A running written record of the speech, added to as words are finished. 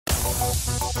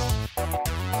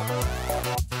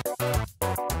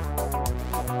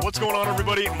What's going on,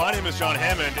 everybody? My name is John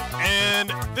Hammond,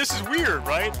 and this is weird,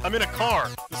 right? I'm in a car.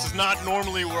 This is not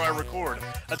normally where I record.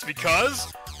 That's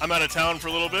because I'm out of town for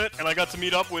a little bit, and I got to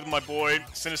meet up with my boy,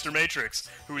 SinisterMatrix,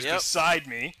 who is beside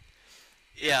me.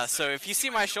 Yeah, so if you see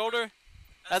my shoulder,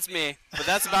 that's me, but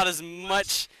that's about as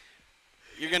much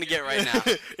you're going to get right now.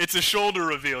 It's a shoulder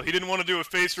reveal. He didn't want to do a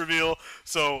face reveal,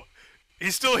 so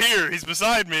he's still here. He's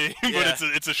beside me, but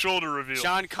it's a shoulder reveal.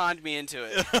 John conned me into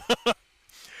it.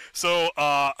 So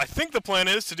I think the plan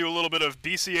is to do a little bit of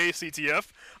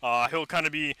BCACTF. He'll kind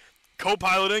of be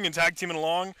co-piloting and tag teaming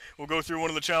along. We'll go through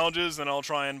one of the challenges, and I'll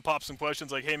try and pop some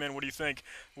questions like, hey, man, what do you think?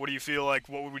 What do you feel like?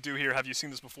 What would we do here? Have you seen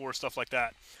this before? Stuff like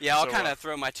that. Yeah, I'll kind of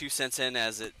throw my 2 cents in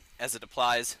as it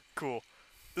applies. Cool.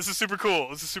 This is super cool.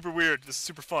 This is super weird. This is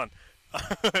super fun.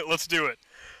 Let's do it.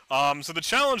 So the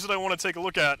challenge that I want to take a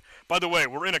look at, by the way,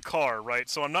 we're in a car, right?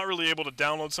 So I'm not really able to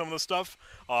download some of this stuff.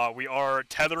 We are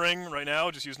tethering right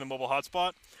now, just using a mobile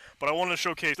hotspot. But I wanted to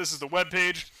showcase, this is the web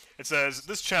page. It says,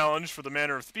 this challenge for the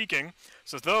manner of speaking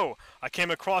says, though I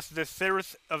came across the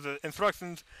theorist of the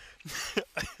instructions.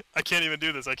 I can't even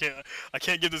do this. I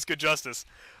can't give this good justice.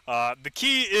 The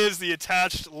key is the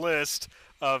attached list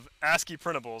of ASCII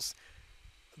printables.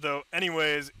 Though,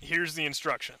 anyways, here's the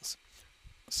instructions.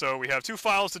 So we have 2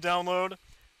 files to download,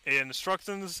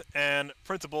 instructions and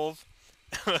printables,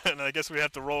 and I guess we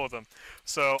have to roll with them.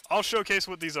 So I'll showcase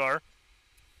what these are,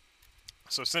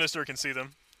 so Sinister can see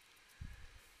them.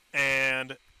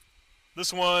 And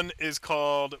this one is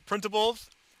called printables,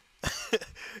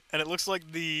 and it looks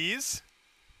like these,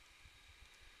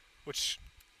 which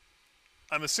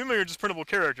I'm assuming are just printable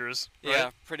characters, right? Yeah,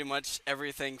 pretty much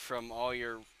everything from all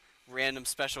your random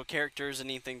special characters,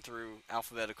 anything through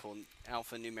alphabetical and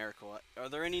alphanumerical. Are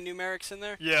there any numerics in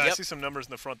there? Yeah, yep. I see some numbers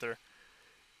in the front there.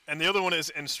 And the other one is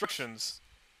instructions,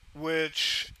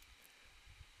 which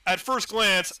at first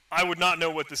glance I would not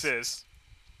know what this is.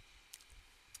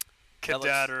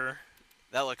 Cadaver.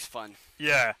 That looks fun.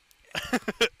 Yeah.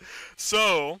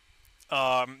 So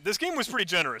this game was pretty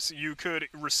generous. You could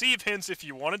receive hints if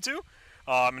you wanted to,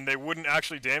 and they wouldn't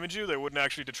actually damage you. They wouldn't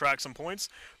actually detract some points.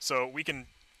 So we can.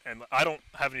 And I don't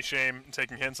have any shame in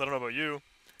taking hints. I don't know about you.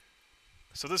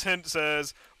 So this hint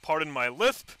says, pardon my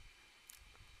lisp.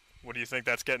 What do you think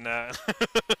that's getting at?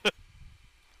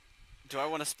 Do I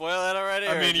want to spoil that already?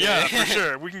 I mean, yeah, for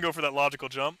sure. We can go for that logical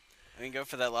jump. We can go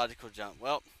for that logical jump.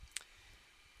 Well,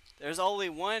 there's only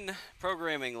one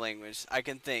programming language I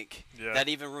can think that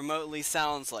even remotely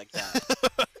sounds like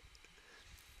that.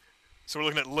 So we're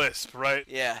looking at Lisp, right?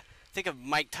 Yeah. Think of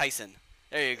Mike Tyson.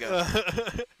 There you go.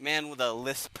 Man with a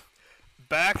lisp.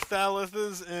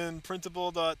 Backthalithes in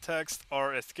printable.txt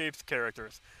are escaped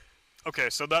characters. Okay,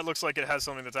 so that looks like it has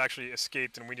something that's actually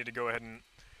escaped, and we need to go ahead and,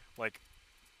 like,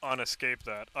 unescape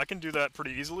that. I can do that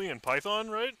pretty easily in Python,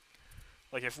 right?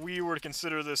 Like, if we were to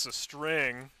consider this a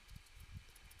string,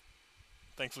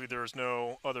 thankfully there's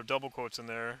no other double quotes in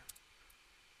there,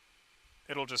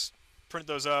 it'll just print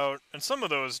those out, and some of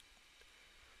those,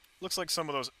 looks like some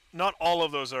of those, not all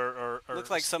of those are Looks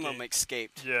like some of them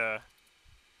escaped. Yeah.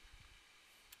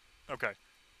 Okay.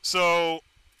 So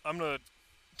I'm going to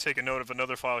take a note of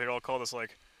another file here. I'll call this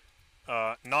like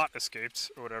not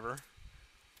escaped or whatever.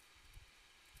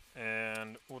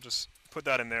 And we'll just put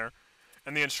that in there.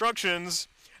 And the instructions,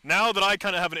 now that I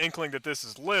kind of have an inkling that this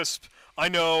is Lisp, I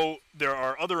know there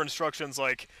are other instructions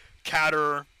like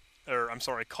car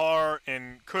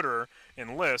and could'er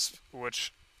in Lisp,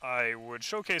 which I would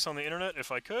showcase on the internet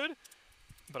if I could,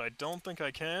 but I don't think I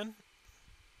can.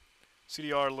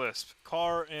 CDR Lisp.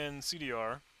 Car and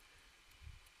CDR.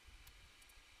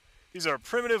 These are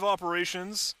primitive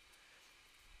operations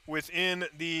within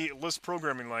the Lisp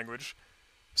programming language.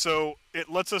 So it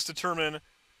lets us determine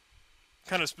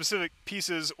kind of specific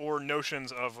pieces or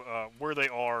notions of where they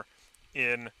are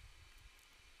in...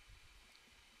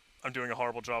 I'm doing a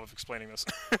horrible job of explaining this.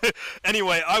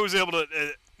 Anyway, I was able to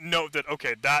note that,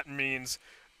 okay, that means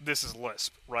this is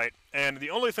Lisp, right? And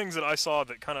the only things that I saw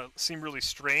that kind of seem really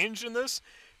strange in this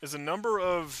is a number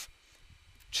of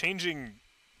changing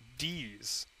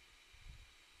Ds.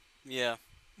 Yeah.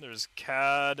 There's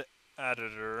CAD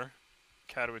editor,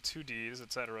 CAD with 2 Ds,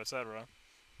 etc., etc.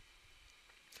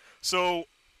 So,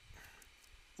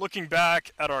 looking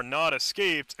back at our not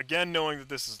escaped, again knowing that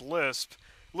this is Lisp,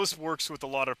 Lisp works with a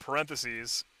lot of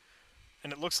parentheses,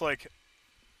 and it looks like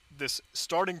this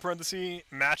starting parenthesis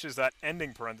matches that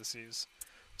ending parentheses.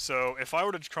 So if I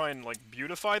were to try and like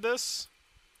beautify this,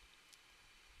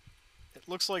 it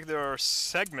looks like there are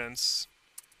segments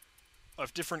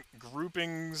of different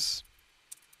groupings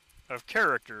of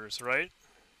characters, right?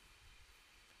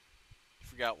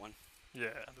 forgot one.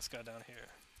 Yeah, this guy down here.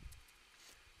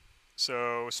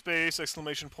 So space,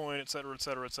 exclamation point, etc.,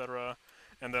 etc., etc.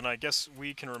 And then I guess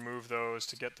we can remove those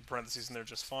to get the parentheses in there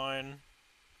just fine.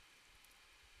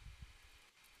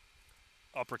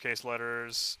 Uppercase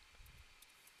letters.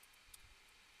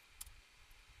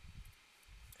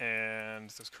 And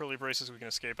those curly braces we can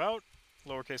escape out.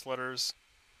 Lowercase letters.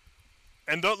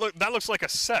 And that looks like a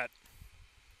set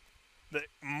that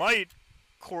might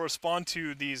correspond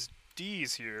to these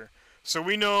D's here. So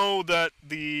we know that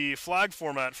the flag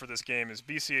format for this game is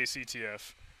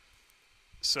BCACTF.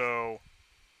 So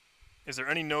is there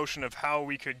any notion of how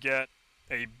we could get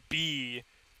a B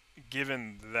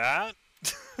given that?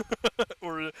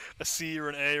 Or a C or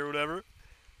an A or whatever?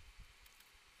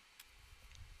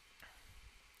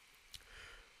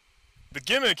 The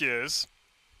gimmick is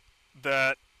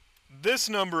that this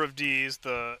number of D's,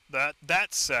 that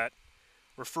set,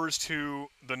 refers to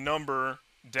the number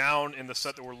down in the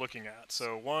set that we're looking at.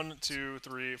 So 1, 2,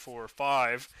 3, 4,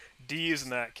 5 D's in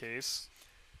that case.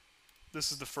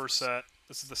 This is the first set.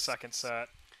 This is the second set.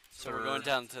 So we're going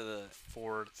down to the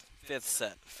fourth, fifth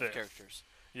set of characters.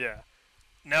 Yeah.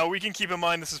 Now we can keep in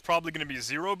mind this is probably going to be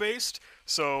 0 based.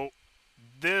 So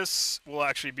this will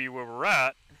actually be where we're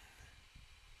at.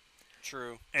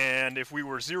 True. And if we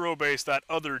were 0 based, that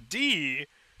other D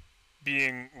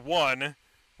being 1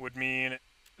 would mean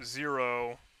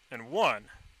 0 and 1.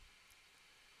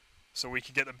 So we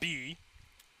could get a B,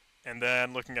 and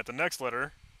then looking at the next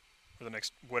letter, or the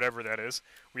next whatever that is,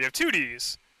 we have 2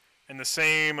 D's and the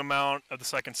same amount of the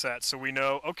second set. So we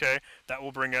know, okay, that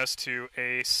will bring us to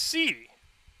a C.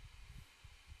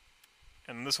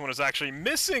 And this one is actually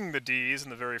missing the D's in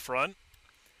the very front.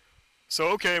 So,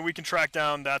 okay, we can track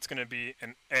down that's going to be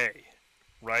an A,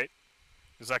 right?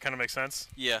 Does that kind of make sense?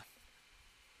 Yeah.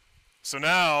 So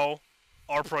now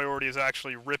our priority is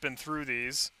actually ripping through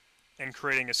these and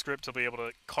creating a script to be able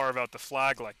to carve out the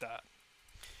flag like that.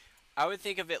 I would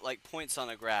think of it like points on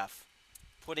a graph.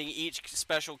 Putting each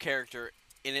special character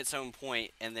in its own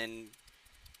point and then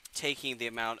taking the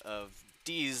amount of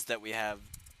D's that we have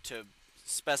to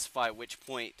specify which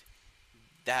point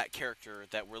that character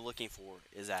that we're looking for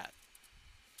is at.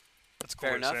 That's a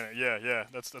cool way of saying it. Yeah, yeah,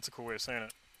 that's a cool way of saying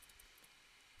it.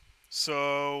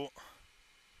 So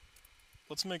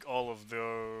let's make all of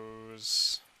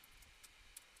those.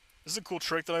 This is a cool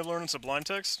trick that I've learned in Sublime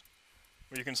Text,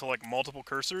 where you can select multiple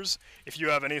cursors. If you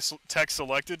have any text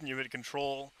selected and you hit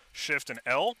Control, Shift, and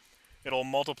L, it'll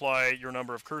multiply your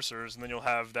number of cursors, and then you'll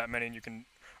have that many, and you can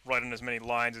write in as many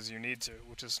lines as you need to,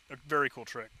 which is a very cool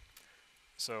trick.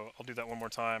 So I'll do that one more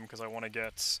time because I want to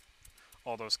get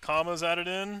all those commas added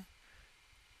in.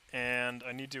 And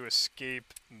I need to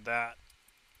escape that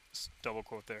double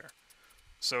quote there.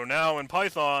 So now in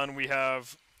Python we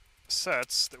have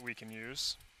sets that we can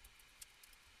use.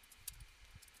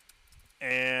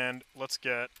 And let's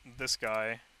get this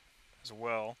guy as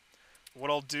well.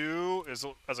 What I'll do is,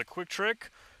 as a quick trick,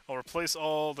 I'll replace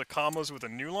all the commas with a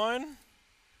new line.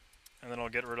 And then I'll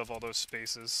get rid of all those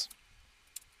spaces.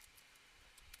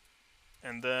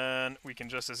 And then we can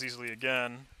just as easily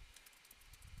again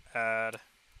add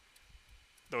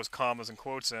those commas and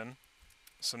quotes in.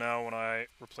 So now when I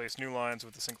replace new lines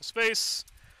with a single space,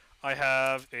 I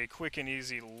have a quick and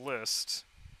easy list.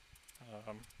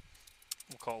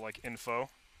 We'll call it like info.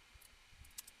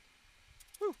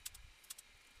 Woo.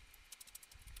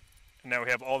 And now we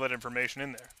have all that information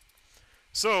in there.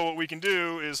 So what we can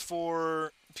do is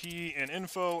for P in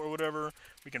info or whatever,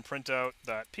 we can print out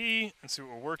that P and see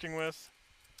what we're working with.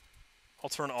 I'll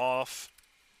turn off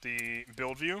the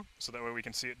build view so that way we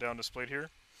can see it down displayed here.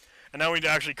 And now we need to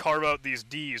actually carve out these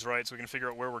D's, right, so we can figure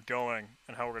out where we're going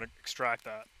and how we're going to extract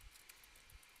that.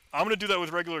 I'm going to do that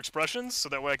with regular expressions so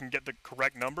that way I can get the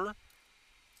correct number.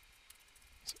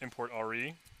 Let's import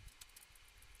RE.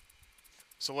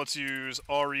 So let's use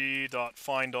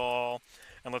re.findAll,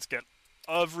 and let's get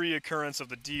every occurrence of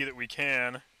the D that we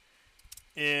can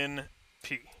in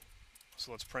P.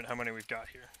 So let's print how many we've got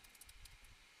here.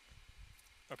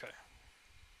 Okay.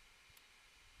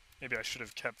 Maybe I should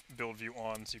have kept build view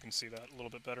on so you can see that a little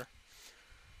bit better.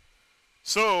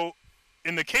 So,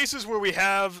 in the cases where we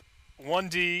have one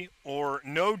D or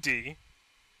no D,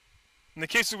 in the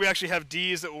cases we actually have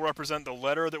D's that will represent the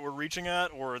letter that we're reaching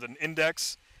at or the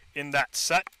index in that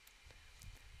set,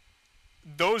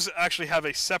 those actually have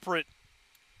a separate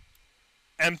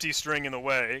empty string in the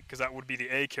way, because that would be the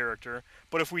A character.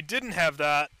 But if we didn't have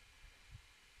that,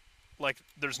 like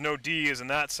there's no D's in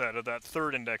that set, or that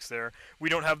third index there, we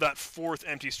don't have that fourth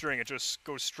empty string. It just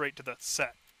goes straight to that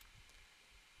set.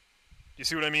 You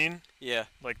see what I mean? Yeah.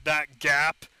 Like that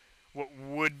gap, what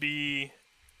would be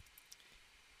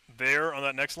there on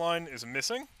that next line is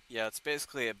missing. Yeah, it's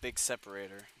basically a big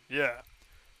separator. Yeah.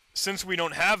 Since we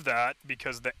don't have that,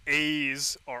 because the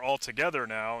A's are all together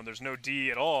now, and there's no D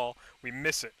at all, we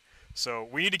miss it. So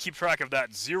we need to keep track of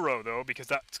that 0, though, because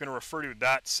that's going to refer to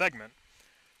that segment.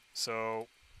 So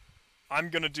I'm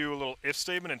going to do a little if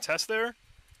statement and test there.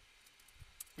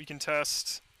 We can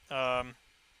test,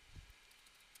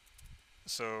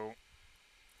 so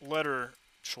letter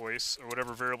choice, or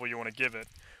whatever variable you want to give it,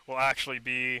 will actually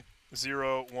be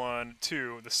 0, 1,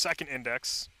 2, the second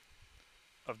index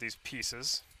of these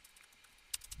pieces.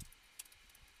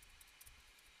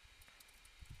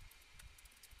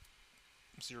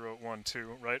 Zero, 1,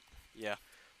 2, right? Yeah.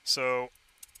 So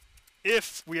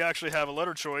if we actually have a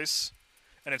letter choice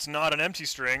and it's not an empty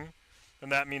string, then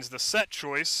that means the set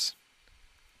choice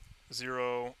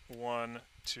 0, 1,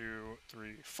 2, 3,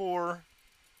 4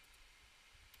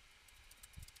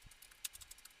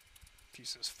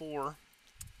 pieces 4.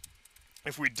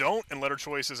 If we don't and letter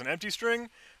choice is an empty string,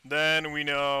 then we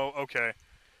know, okay,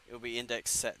 It will be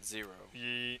index set 0.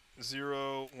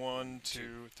 0, 1, 2,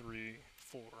 3,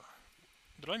 4.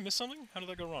 Did I miss something? How did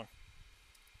that go wrong?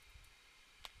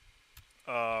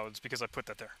 It's because I put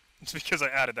that there. It's because I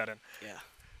added that in. Yeah.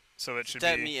 So it should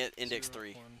Set be me at index 0,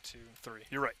 3. 1, 2, 3.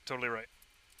 You're right. Totally right.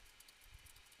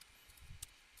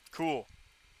 Cool.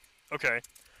 Okay.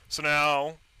 So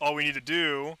now all we need to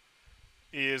do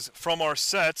is from our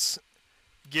sets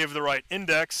give the right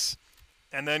index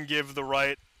and then give the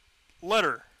right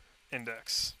letter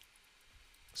index.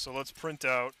 So let's print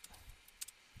out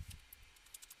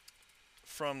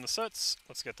from the sets,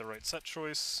 let's get the right set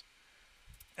choice.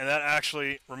 And that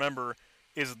actually, remember,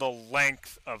 is the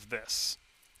length of this.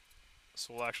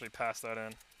 So we'll actually pass that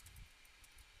in.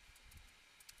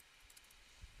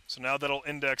 So now that'll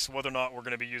index whether or not we're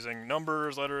going to be using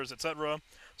numbers, letters, etc.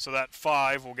 So that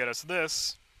 5 will get us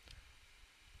this.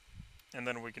 And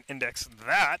then we can index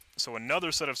that, so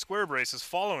another set of square braces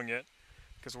following it,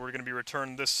 because we're going to be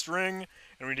returned this string,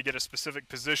 and we need to get a specific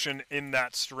position in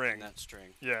that string. In that string.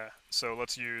 Yeah, so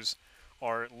let's use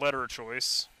our letter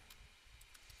choice.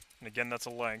 And again, that's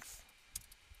a length.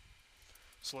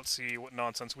 So let's see what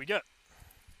nonsense we get.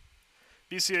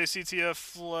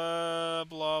 BCACTF blah,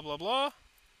 blah, blah, blah.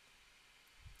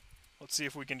 Let's see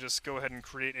if we can just go ahead and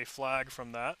create a flag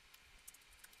from that.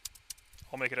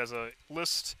 I'll make it as a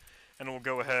list, and we'll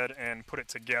go ahead and put it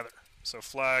together. So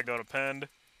flag.append.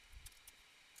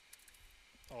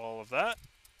 All of that.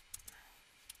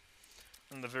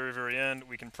 And at the very, very end,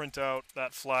 we can print out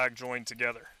that flag joined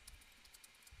together.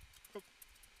 Oop.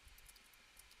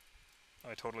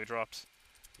 I totally dropped.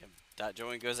 Yep. Dot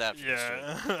join goes after the string.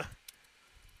 Yeah.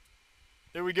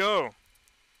 There we go.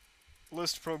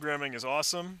 List programming is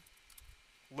awesome.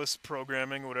 Lisp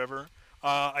programming, whatever.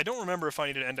 I don't remember if I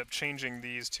need to end up changing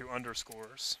these to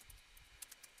underscores.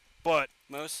 But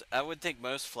I would think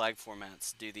most flag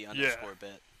formats do the underscore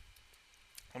bit.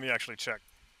 Let me actually check,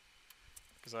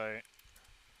 because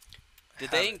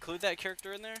Did they include that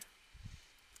character in there?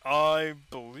 I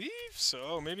believe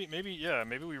so. Maybe yeah.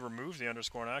 Maybe we removed the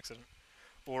underscore on accident,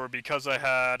 or because I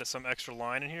had some extra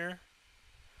line in here.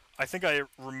 I think I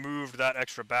removed that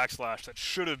extra backslash that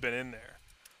should have been in there.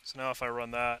 So now if I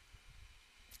run that,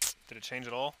 did it change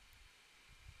at all?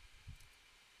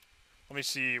 Let me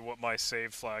see what my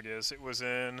save flag is. It was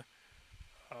in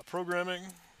programming,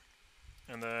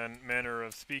 and then manner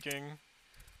of speaking.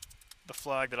 The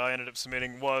flag that I ended up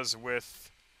submitting was with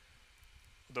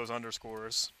those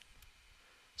underscores.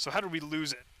 So how did we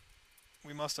lose it?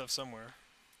 We must have somewhere.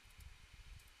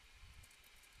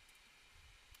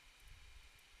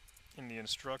 In the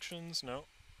instructions? No.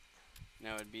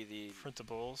 No, it'd be the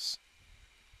Printables.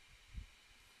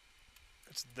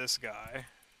 It's this guy.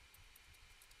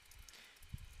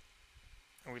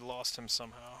 And we lost him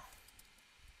somehow.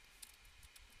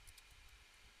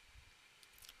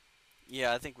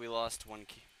 Yeah, I think we lost one.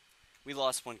 We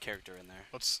lost one character in there.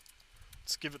 Let's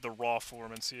give it the raw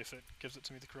form and see if it gives it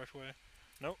to me the correct way.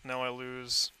 Nope. Now I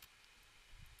lose.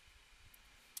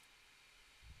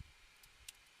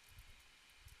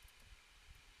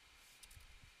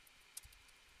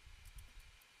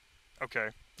 Okay.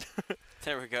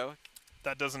 There we go.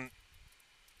 That doesn't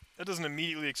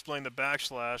immediately explain the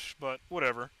backslash, but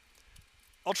whatever.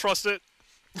 I'll trust it.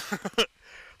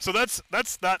 So that's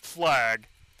that flag.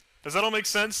 Does that all make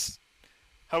sense?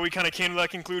 How we kind of came to that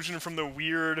conclusion from the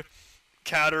weird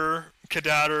cadder,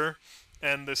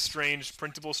 and the strange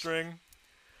printable string?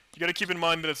 You got to keep in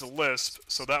mind that it's a Lisp,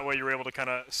 so that way you're able to kind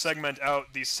of segment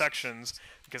out these sections,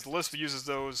 because Lisp uses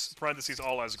those parentheses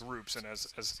all as groups and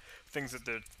as things that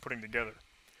they're putting together.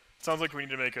 Sounds like we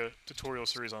need to make a tutorial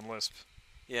series on Lisp.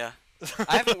 Yeah.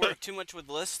 I haven't worked too much with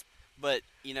Lisp, but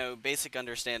you know, basic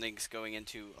understandings going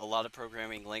into a lot of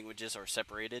programming languages are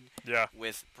separated Yeah.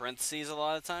 with parentheses a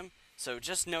lot of the time. So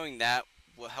just knowing that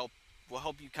will help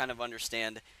you kind of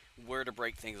understand where to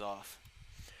break things off.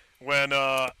 When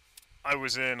I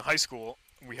was in high school,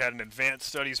 we had an advanced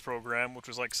studies program, which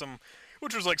was like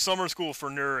summer school for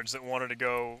nerds that wanted to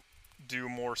go do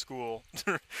more school.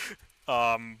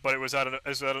 But it was at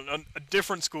a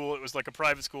different school. It was like a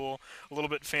private school, a little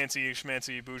bit fancy,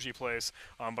 schmancy, bougie place.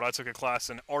 But I took a class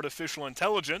in artificial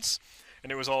intelligence,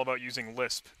 and it was all about using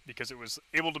Lisp because it was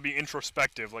able to be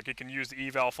introspective. Like it can use the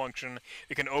eval function.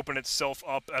 It can open itself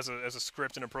up as a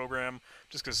script in a program,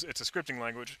 just because it's a scripting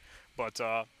language. But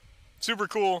super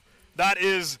cool. That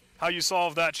is how you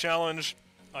solve that challenge.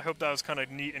 I hope that was kind of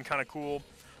neat and kind of cool.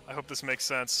 I hope this makes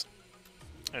sense.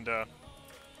 And all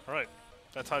right.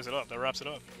 That ties it up. That wraps it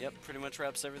up. Yep, pretty much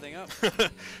wraps everything up.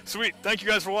 Sweet. Thank you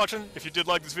guys for watching. If you did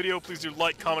like this video, please do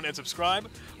like, comment, and subscribe.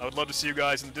 I would love to see you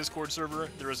guys in the Discord server.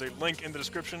 There is a link in the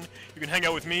description. You can hang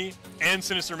out with me and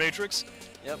SinisterMatrix,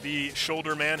 Yep. the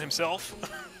shoulder man himself.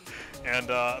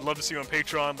 And I'd love to see you on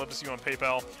Patreon. Love to see you on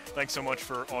PayPal. Thanks so much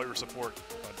for all your support.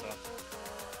 But,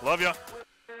 love ya.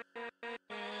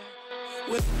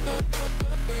 With